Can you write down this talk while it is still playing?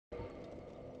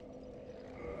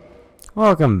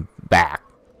Welcome back.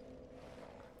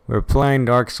 We're playing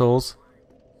Dark Souls.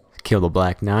 Kill the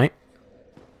Black Knight.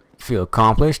 Feel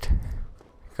accomplished.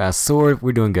 Got a sword.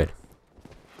 We're doing good.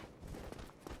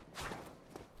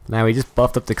 Now we just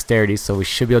buffed up dexterity, so we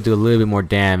should be able to do a little bit more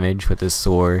damage with this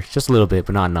sword. Just a little bit,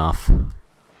 but not enough.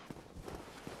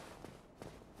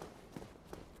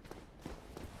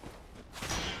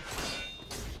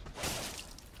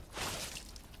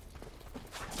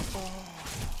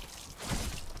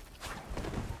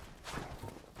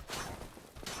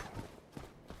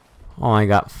 Oh, I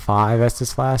got 5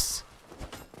 Estus Flasks.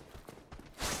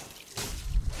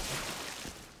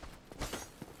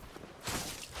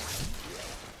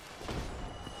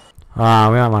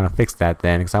 We might want to fix that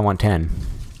then, because I want 10.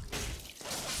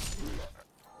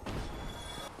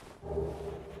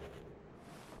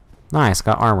 Nice,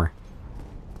 got armor.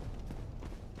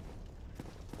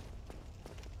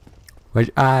 Which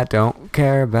I don't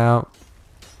care about.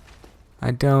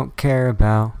 I don't care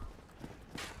about.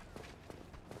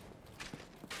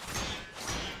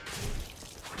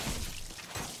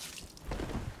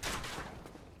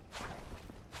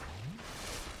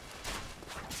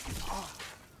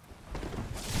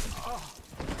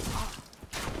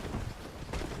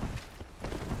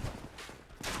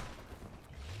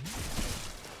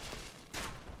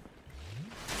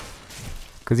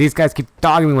 Because these guys keep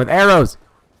dogging me with arrows.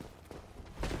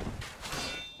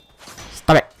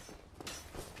 Stop it.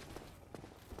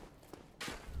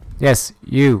 Yes,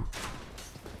 you.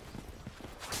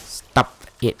 Stop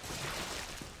it.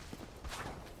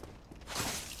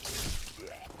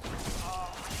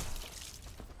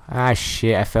 Ah,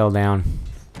 shit, I fell down.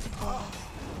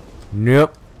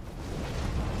 Nope.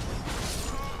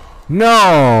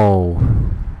 No!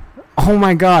 Oh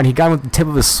my god, he got him with the tip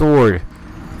of his sword.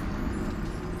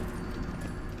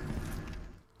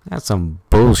 That's some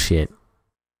bullshit.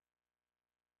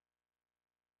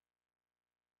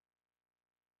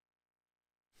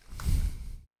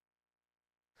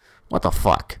 What the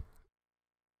fuck?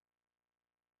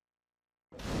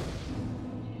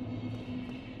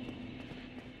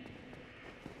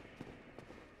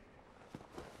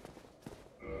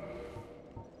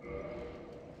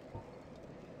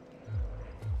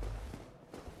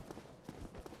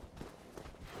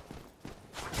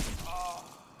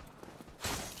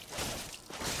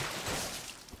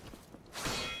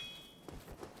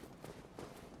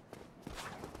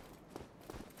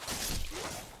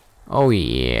 Oh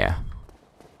yeah.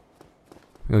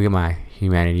 Go get my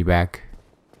humanity back.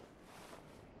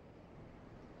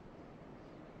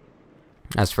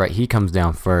 That's right, he comes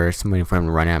down first. I'm waiting for him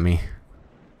to run at me.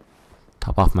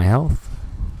 Top off my health.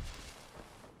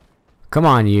 Come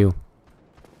on, you.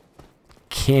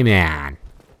 Come on.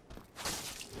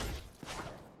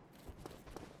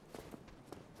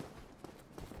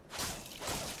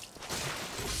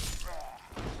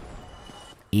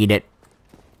 Eat it.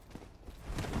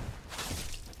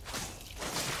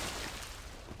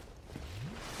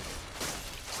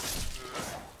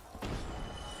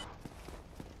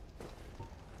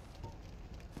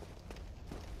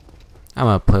 I'm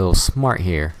gonna play a little smart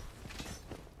here.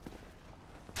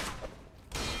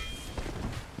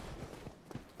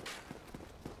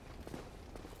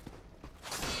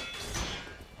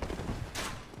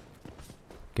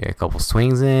 Get a couple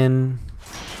swings in.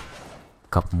 A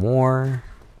couple more.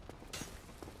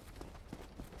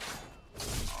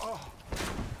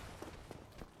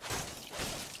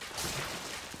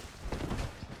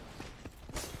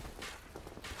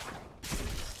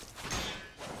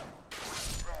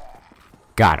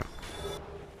 Got him.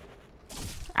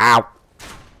 Ow.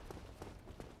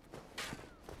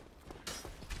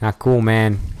 Not cool,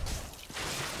 man.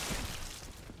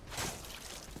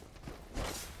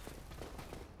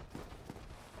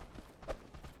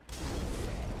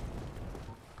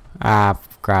 Ah,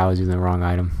 crap, I was using the wrong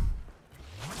item.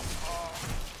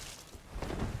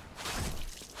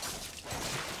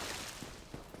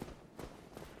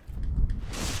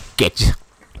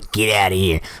 Get out of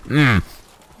here.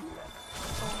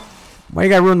 Why you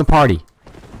gotta ruin the party?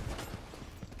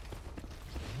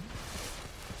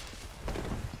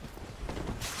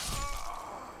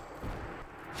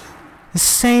 The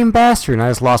same bastard, and I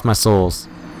just lost my souls.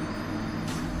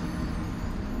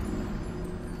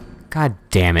 God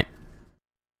damn it.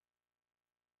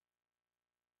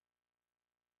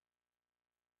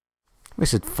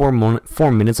 Wasted 4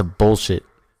 minutes of bullshit.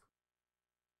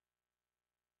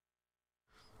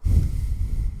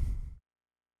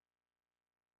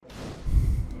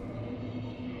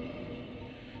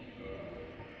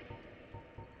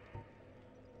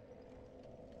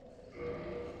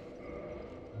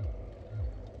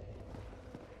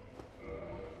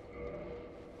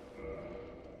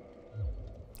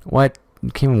 What?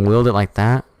 You can't even wield it like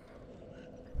that?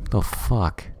 The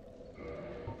fuck?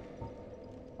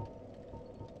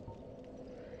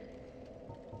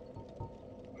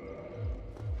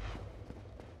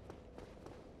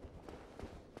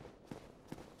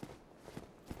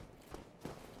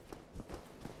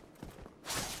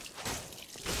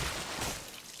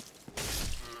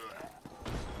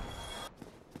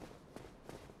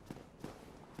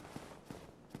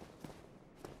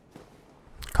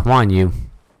 Come on, you.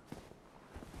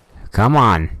 Come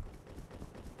on.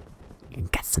 I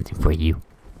got something for you.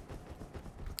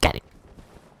 Got it.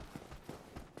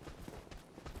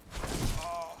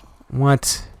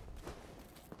 What?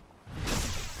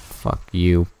 Fuck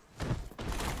you.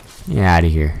 Get out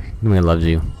of here. Nobody loves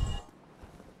you.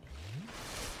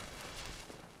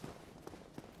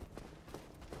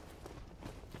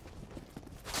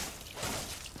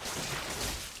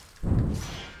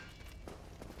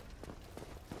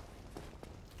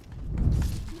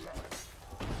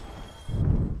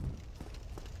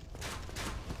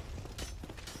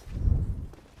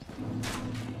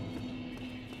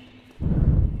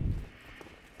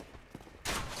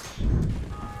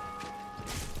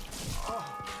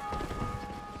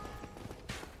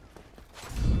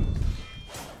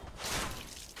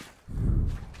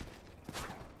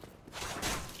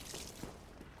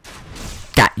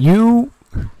 Got you.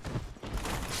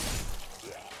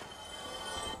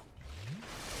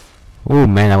 Oh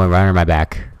man, that went right under my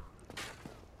back.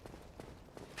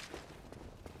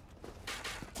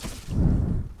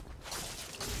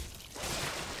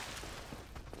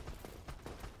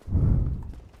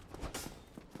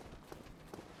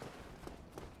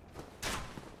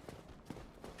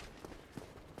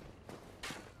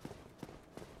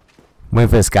 Wait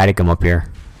for this guy to come up here.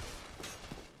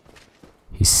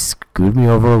 He screwed me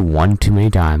over one too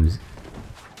many times.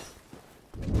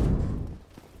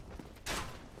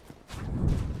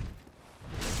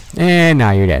 And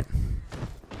now you're dead.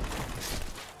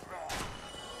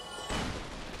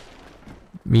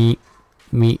 Meat.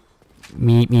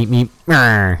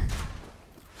 Arrgh.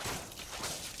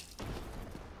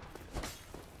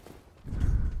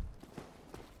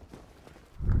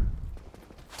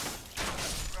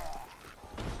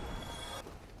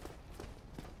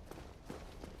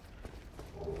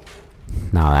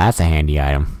 Now that's a handy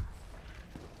item.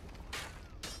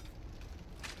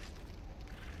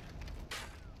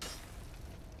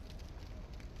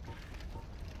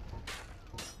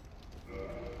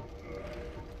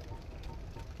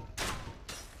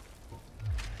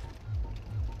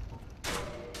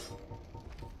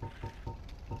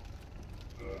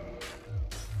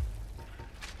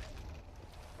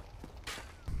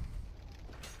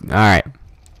 All right.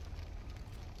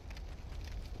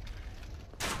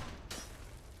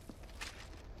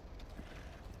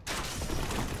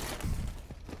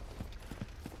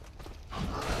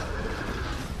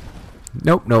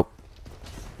 Nope.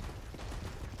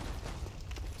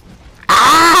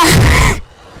 Ah!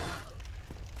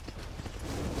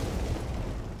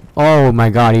 Oh my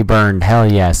god, he burned.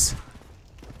 Hell yes.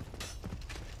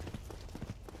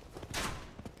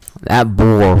 That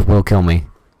boar will kill me.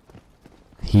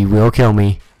 He will kill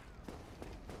me.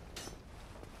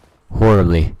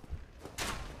 Horribly.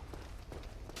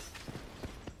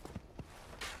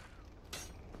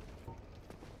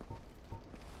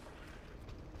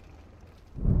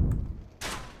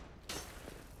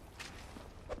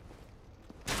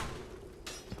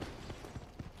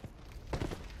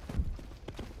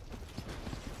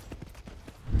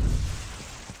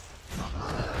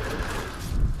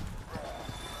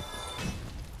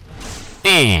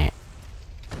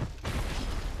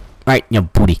 Right in your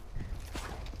booty.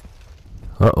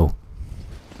 Uh-oh.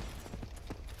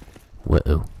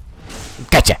 Uh-oh.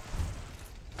 Gotcha!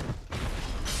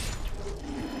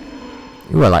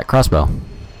 Ooh, I like crossbow.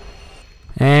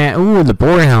 And, ooh, the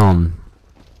boar helm.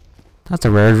 That's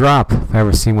a rare drop, if I've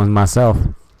ever seen one myself.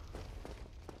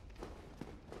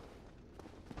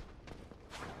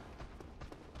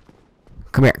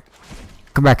 Come here.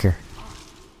 Come back here.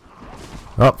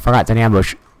 Oh, forgot to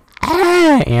ambush.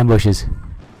 Ah, ambushes.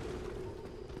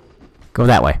 Go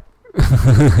that way.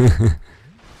 You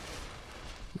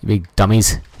big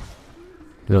dummies.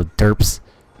 Little derps.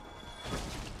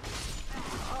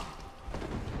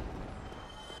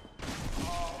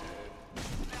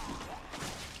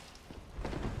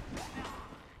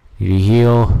 Need to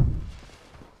heal.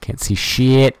 Can't see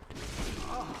shit.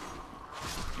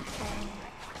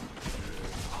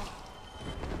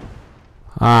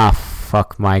 Ah,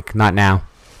 fuck, Mike. Not now.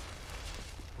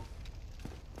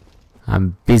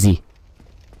 I'm busy.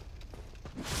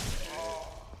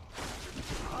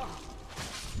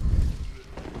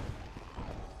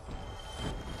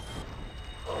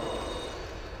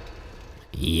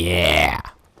 Yeah.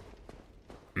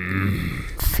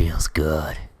 Feels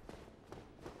good.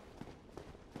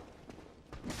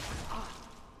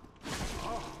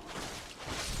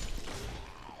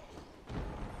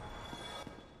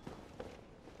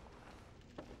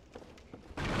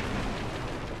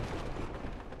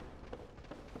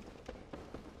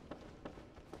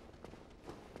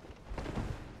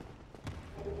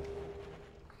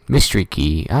 Mystery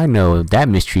key. I know that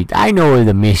mystery. I know where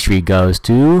the mystery goes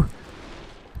to.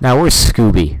 Now where's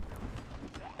Scooby?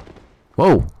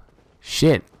 Whoa.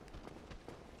 Shit.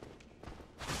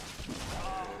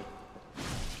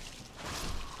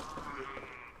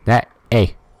 That.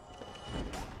 Hey.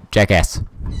 Jackass.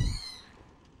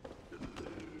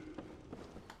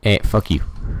 Hey, fuck you.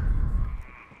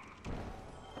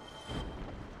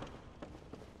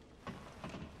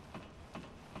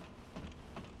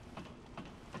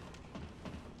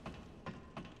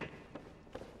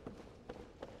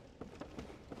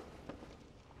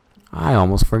 I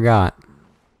almost forgot.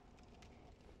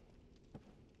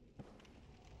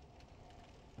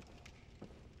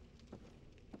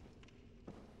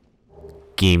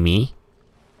 Gimme.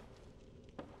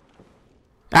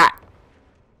 Ah!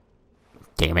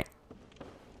 Damn it.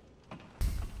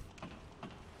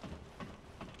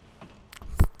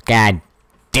 God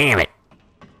damn it.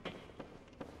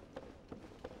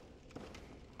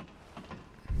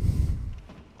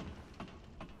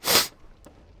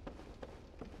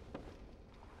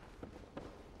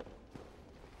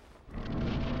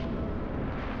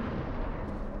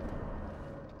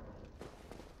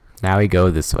 Now we go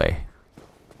this way.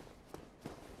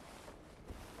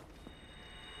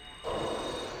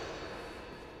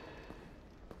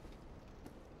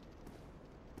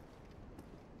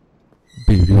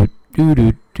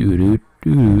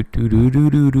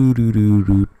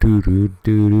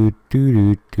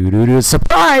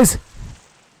 Surprise!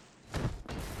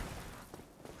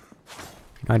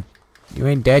 You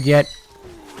ain't dead yet?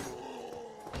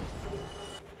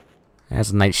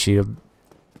 That's a night shield.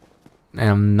 And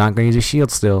I'm not gonna use a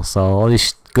shield still, so all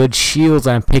these good shields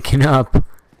I'm picking up, I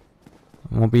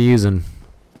won't be using.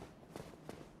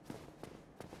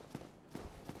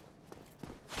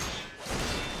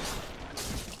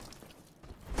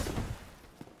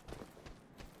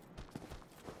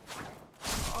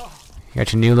 You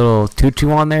got your new little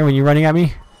tutu on there when you're running at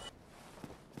me?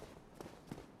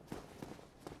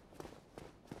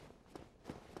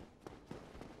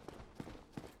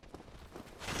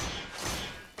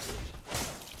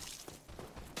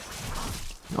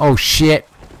 Oh shit.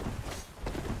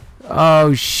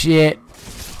 Oh shit.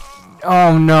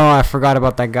 Oh no, I forgot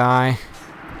about that guy.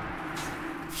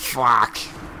 Fuck.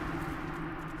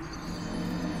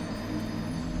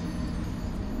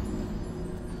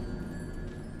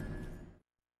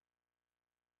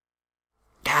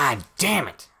 God damn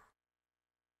it.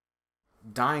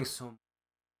 Dying so...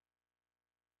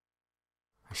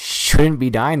 I shouldn't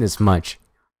be dying this much.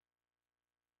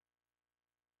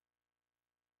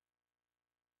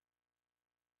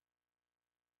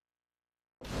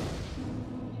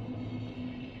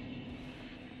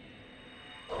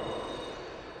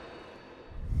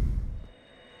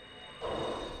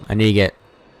 I need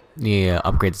to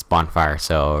upgrade this bonfire,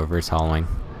 so reverse hollowing.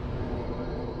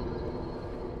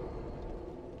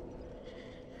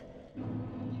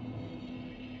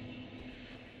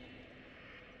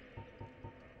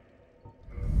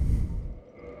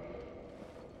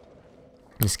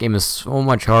 This game is so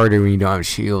much harder when you don't have a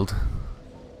shield.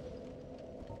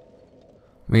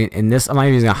 I mean, in this, I'm not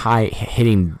using a high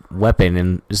hitting weapon,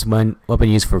 and this one weapon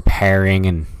used for parrying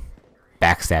and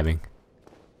backstabbing.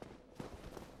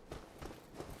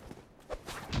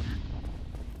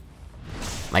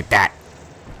 Like that.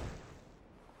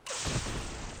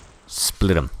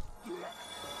 Split him.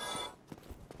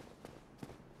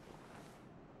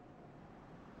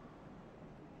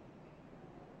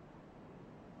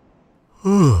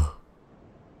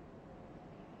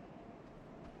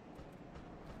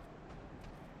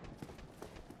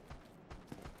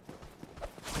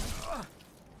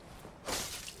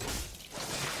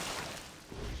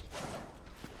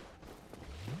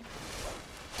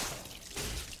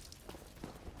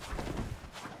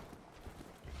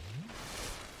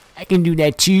 I can do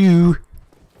that too.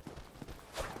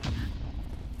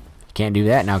 Can't do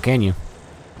that now, can you?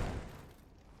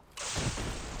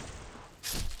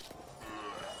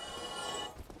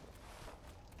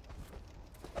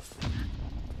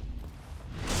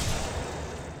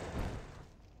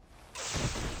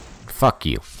 Fuck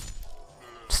you.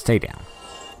 Stay down.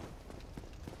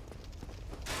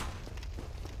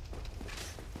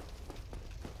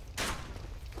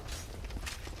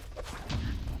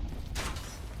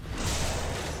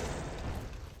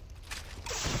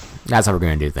 That's how we're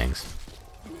gonna do things.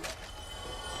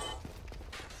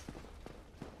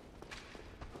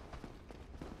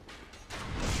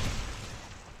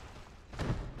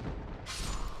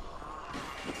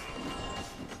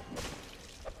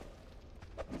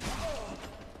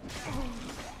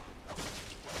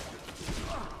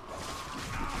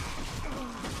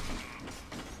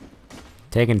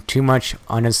 Taking too much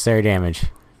unnecessary damage.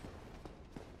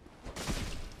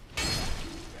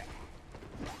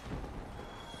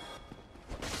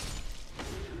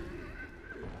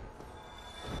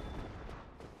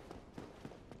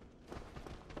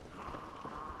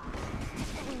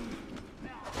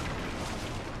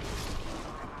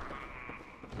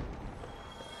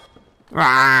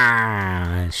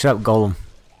 Ah, shut up, Golem.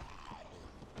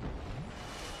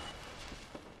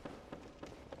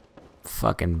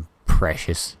 Fucking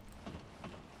precious.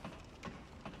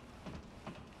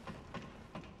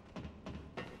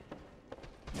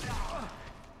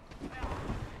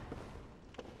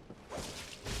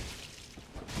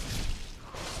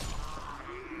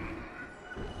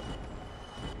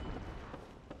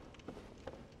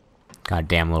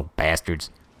 Goddamn little bastards.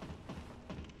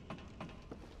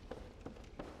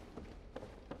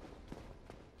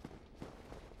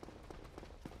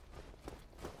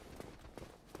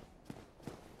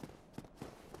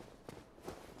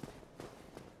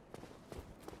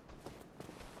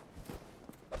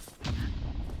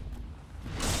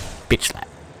 Bitch slap.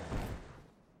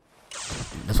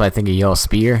 That's why I think of y'all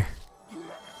spear.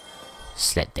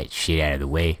 Slap that shit out of the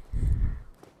way.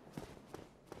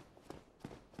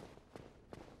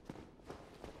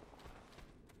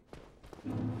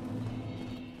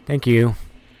 Thank you.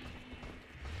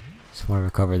 Just want to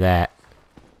recover that.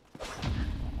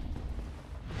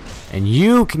 And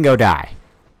you can go die.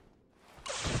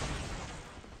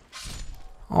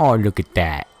 Oh, look at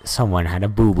that. Someone had a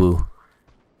boo-boo.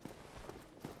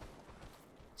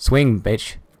 Swing,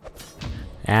 bitch.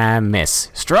 And miss.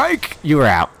 Strike! You were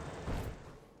out.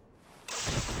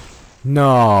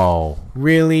 No.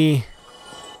 Really?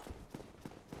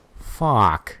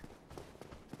 Fuck.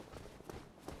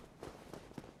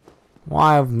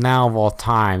 Why now of all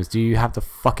times do you have to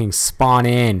fucking spawn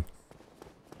in?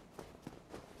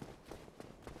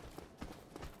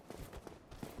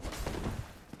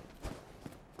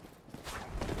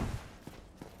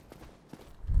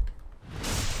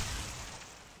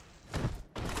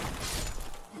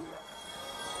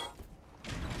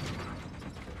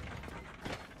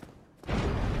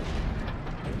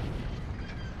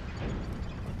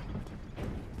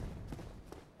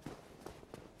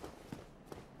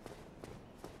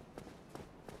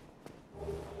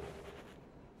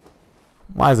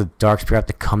 Why does the Dark Spear have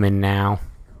to come in now?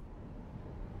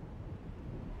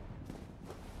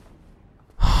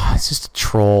 It's just a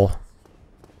troll.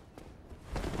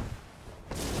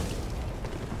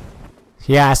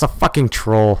 Yeah, it's a fucking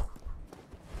troll.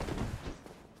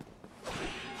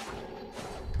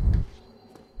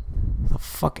 The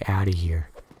fuck out of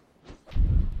here.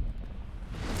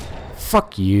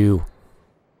 Fuck you.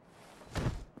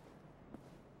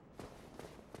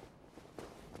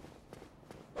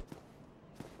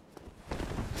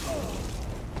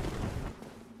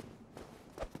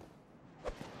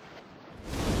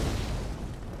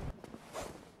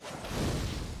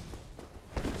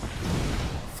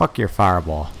 Fuck your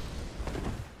fireball.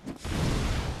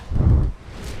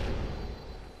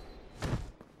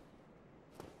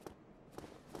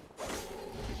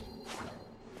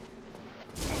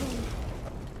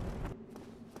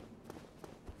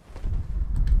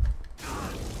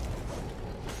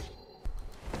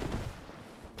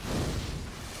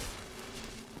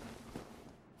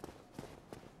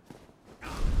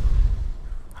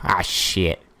 Ah,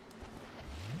 shit.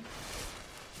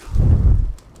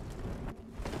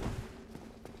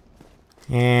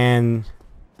 And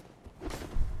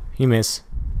you miss.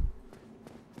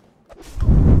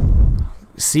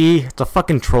 See? It's a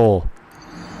fucking troll.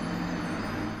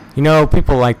 You know,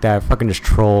 people like that, fucking just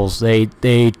trolls. They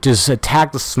just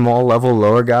attack the small level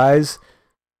lower guys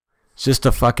just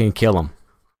to fucking kill them.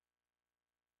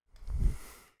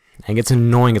 And it gets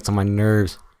annoying, it's on my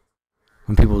nerves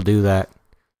when people do that.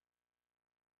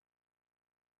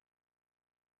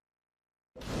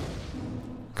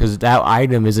 Because that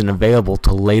item isn't available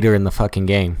till later in the fucking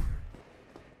game.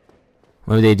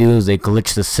 What they do is they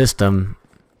glitch the system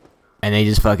and they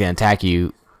just fucking attack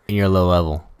you in your low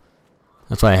level.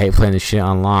 That's why I hate playing this shit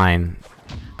online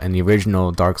in the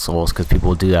original Dark Souls, because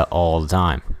people do that all the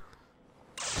time.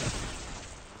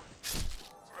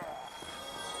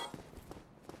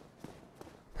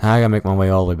 I gotta make my way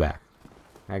all the way back.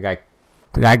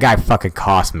 That guy fucking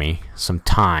cost me some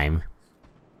time.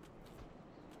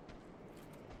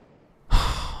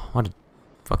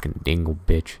 Fucking dingle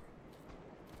bitch.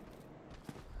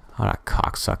 Oh, that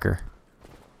cocksucker.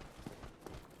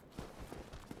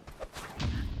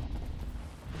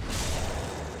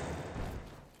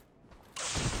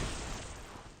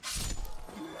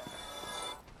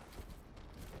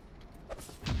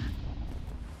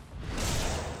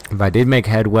 If I did make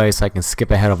headway, so I can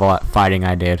skip ahead of all that fighting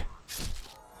I did.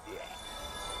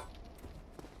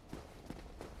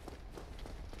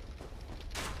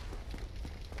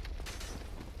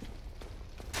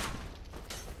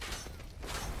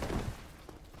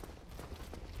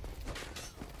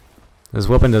 His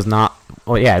weapon does not...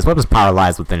 Well, yeah, his weapon's power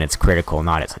lies within its critical,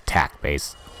 not its attack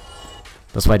base.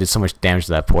 That's why I did so much damage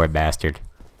to that poor bastard.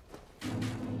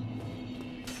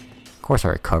 Of course I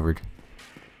recovered.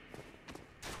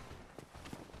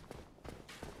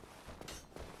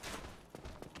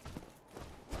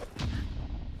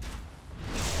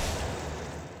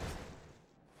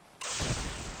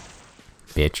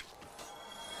 Bitch.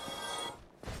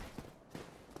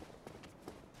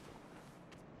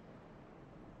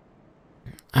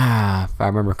 If I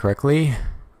remember correctly.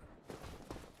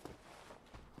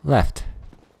 Left.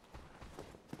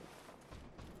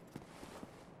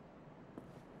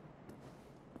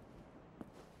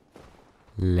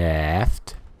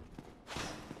 Left.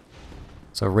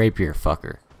 So rapier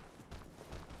fucker.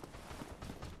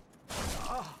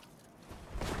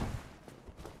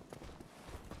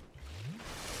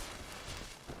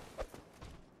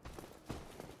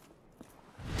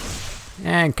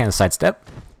 And kind of sidestep.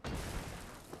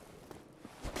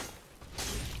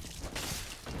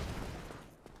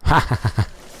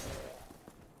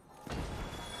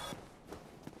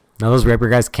 Now those rapier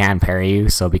guys can parry you,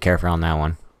 so be careful on that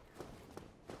one.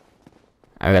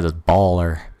 I got this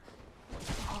baller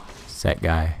set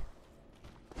guy.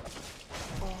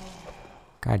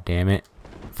 God damn it.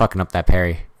 Fucking up that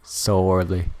parry. So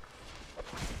horribly.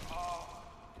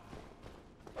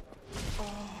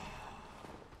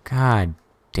 God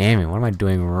damn it, what am I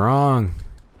doing wrong?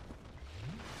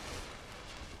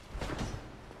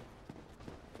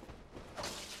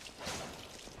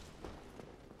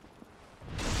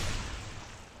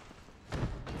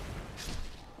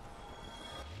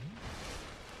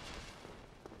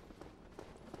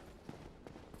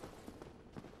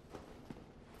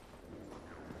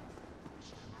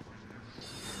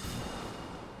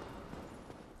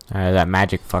 That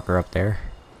magic fucker up there.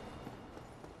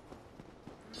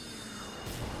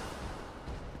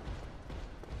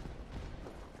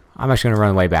 I'm actually gonna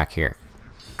run way back here.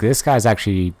 This guy's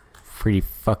actually pretty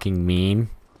fucking mean.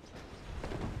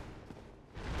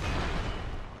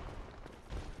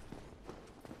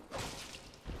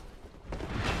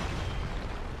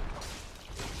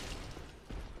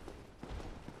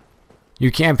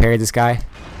 You can parry this guy.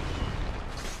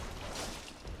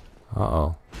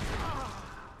 Uh-oh.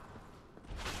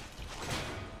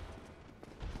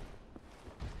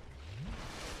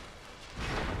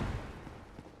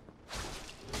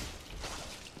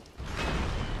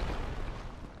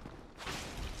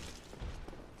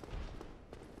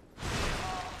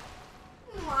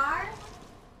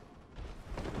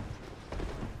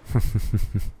 I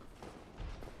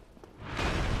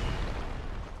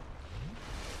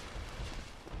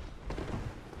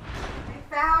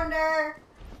found her.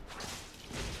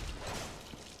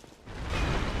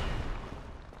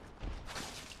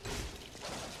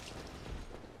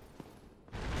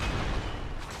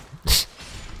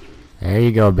 There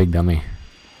you go, big dummy.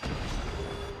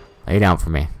 Lay down for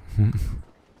me.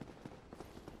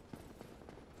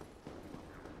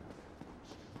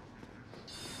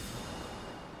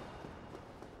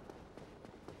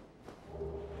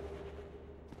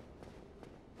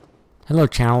 Hello,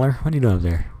 Channeler. What are you doing up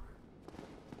there?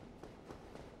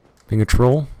 Being a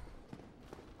troll?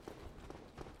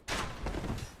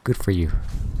 Good for you.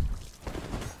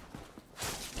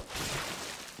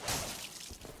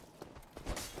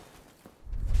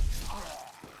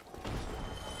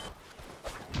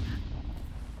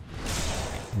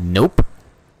 Nope.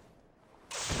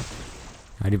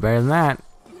 I do better than that.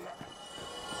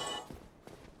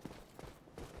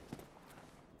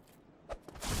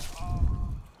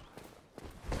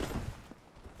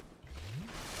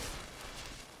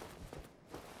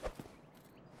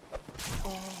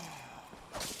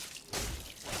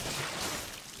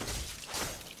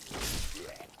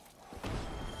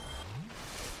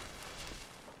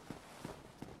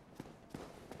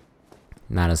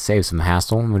 Now to save some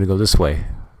hassle, I'm gonna go this way.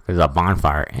 There's a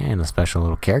bonfire and a special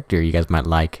little character you guys might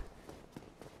like.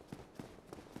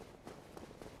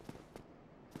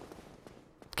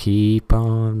 Keep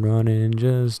on running,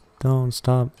 just don't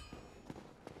stop.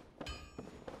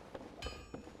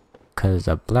 'Cause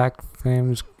a black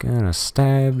Flame's gonna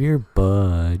stab your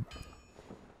butt.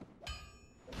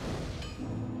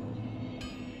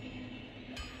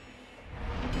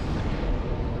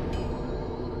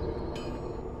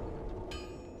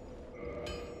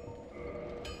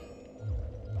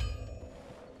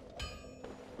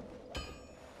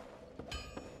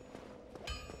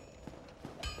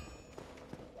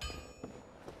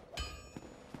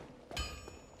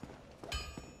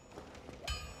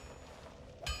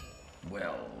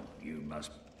 Well, you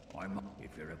must...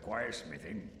 if you require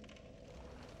smithing.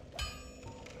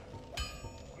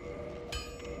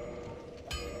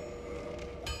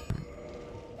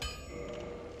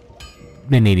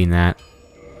 Been needing that.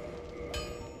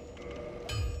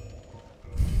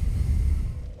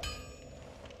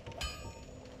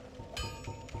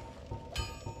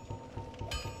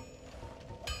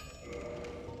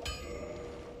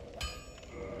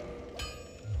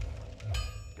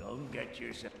 Don't get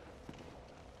yourself...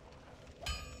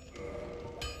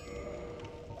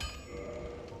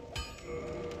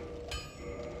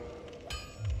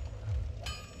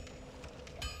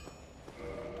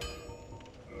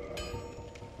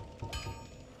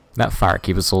 That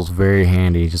Firekeeper Soul's very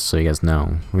handy, just so you guys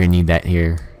know. We're gonna need that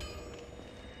here.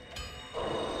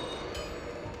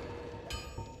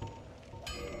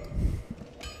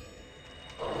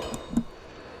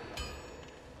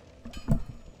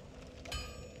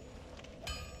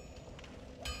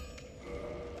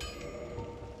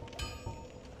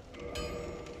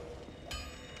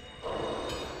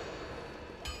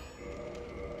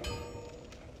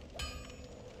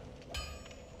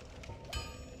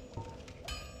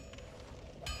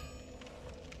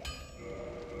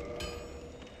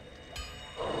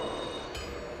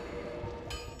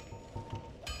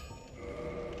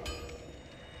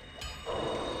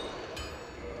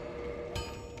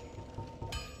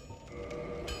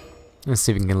 Let's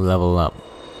see if we can level up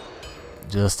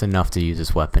just enough to use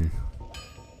this weapon.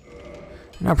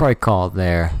 And I'll probably call it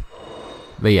there.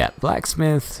 But yeah,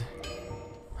 blacksmith.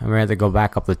 I'm gonna have to go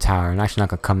back up the tower. I'm actually not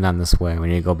gonna come down this way. We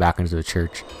need to go back into the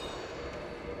church.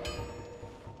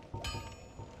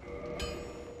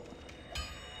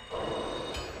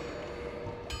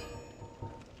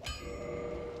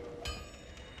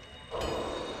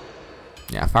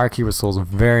 Yeah, Firekeeper Soul is a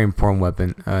very important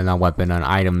weapon, not weapon, an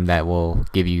item that will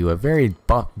give you a very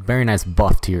nice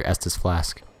buff to your Estus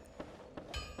Flask.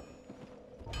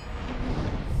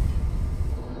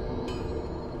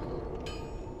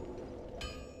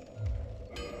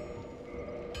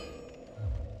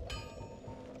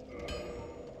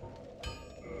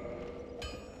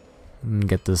 And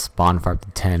get this bonfire up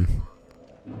to 10.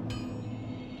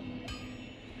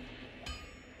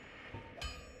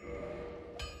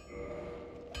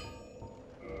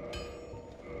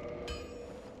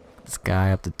 This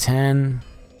guy up to 10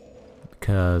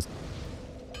 because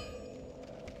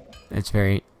it's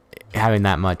very having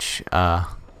that much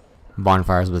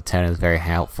bonfires with 10 is very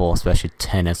helpful, especially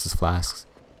 10 Estus Flasks.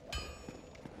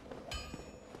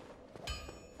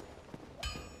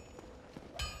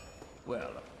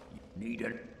 Well, you need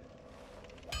it.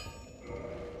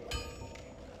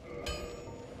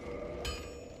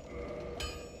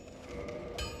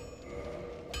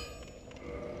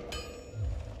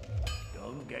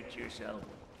 Don't get yourself...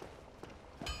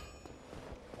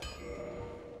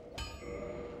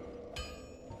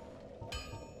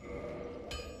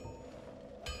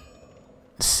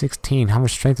 16. How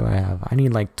much strength do I have? I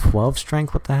need like 12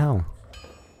 strength. What the hell?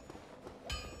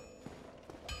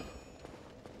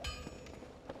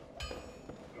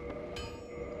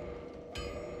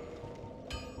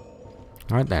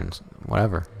 Alright then,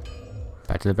 whatever.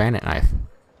 Back to the bandit knife.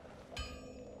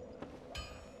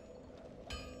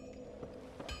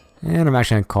 And I'm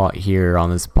actually gonna call it here on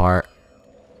this part.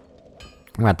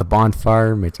 I'm at the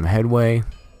bonfire, made some headway.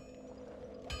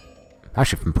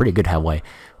 Actually, some pretty good headway.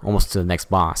 Almost to the next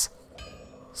boss.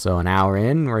 So an hour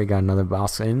in, we got another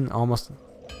boss in, almost.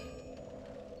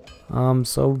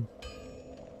 So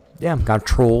yeah, got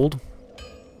trolled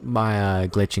by a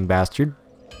glitching bastard.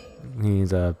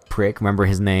 He's a prick. Remember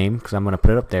his name, because I'm gonna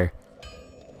put it up there.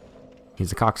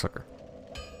 He's a cocksucker.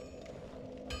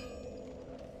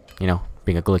 You know,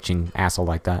 being a glitching asshole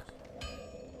like that.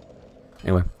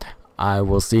 Anyway, I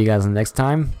will see you guys next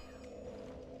time.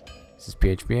 This is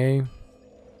PHBA.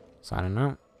 Signing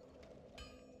out.